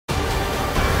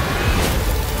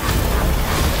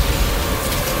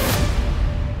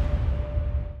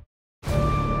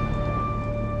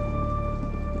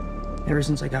Ever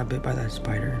since I got bit by that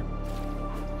spider,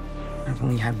 I've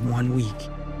only had 1 week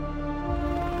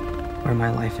where my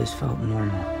life has felt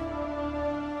normal.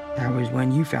 That was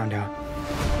when you found out.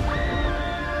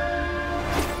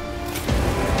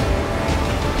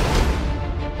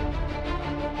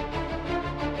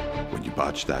 When you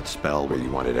botched that spell where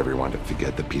you wanted everyone to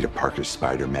forget that Peter Parker's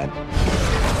Spider-Man,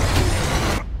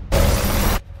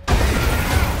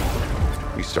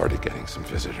 we started getting some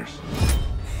visitors.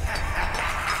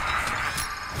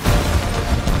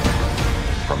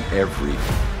 From every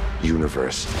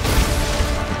universe.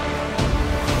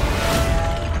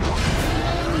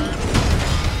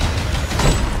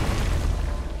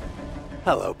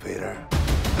 Hello, Peter.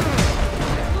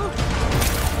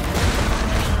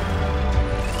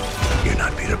 You're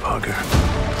not Peter Parker.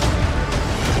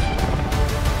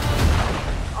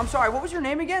 I'm sorry, what was your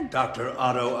name again? Dr.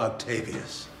 Otto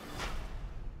Octavius.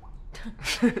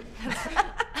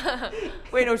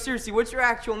 Wait, no, seriously, what's your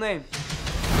actual name?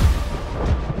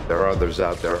 There are others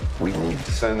out there. We need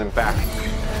to send them back.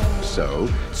 So,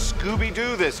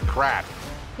 Scooby-Doo this crap.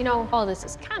 You know, all this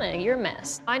is kind of your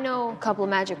mess. I know a couple of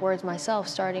magic words myself,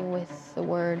 starting with the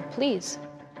word please.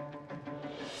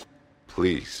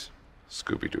 Please,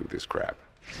 Scooby-Doo this crap.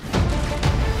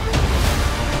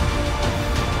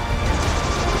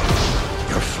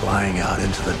 You're flying out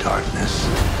into the darkness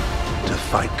to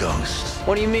fight ghosts.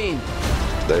 What do you mean?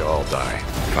 They all die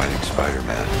fighting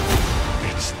Spider-Man.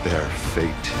 It's their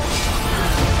fate.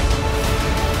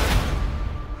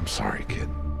 I'm sorry, kid.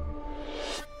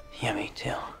 Yeah, me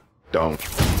too. Don't.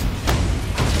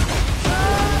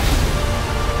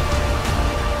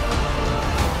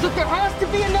 Look, there has to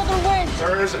be another way!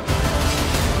 There isn't.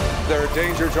 They're a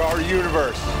danger to our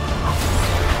universe.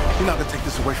 You're not gonna take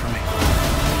this away from me.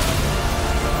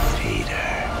 Peter,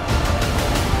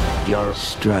 you're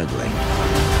struggling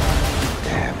to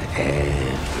have everything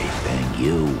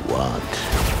you want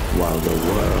while the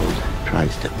world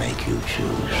tries to make you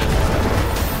choose.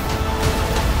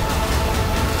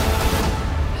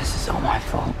 This is all my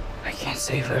fault. I can't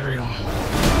save everyone.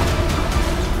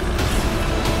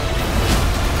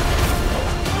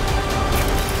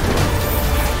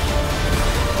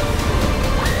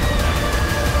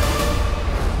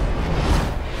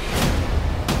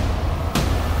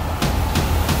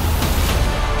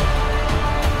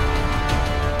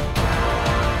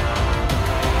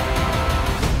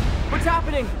 What's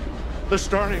happening? They're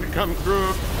starting to come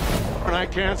through, and I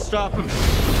can't stop them.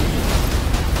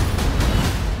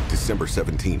 December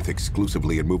 17th,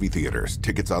 exclusively in movie theaters.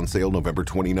 Tickets on sale November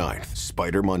 29th.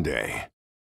 Spider Monday.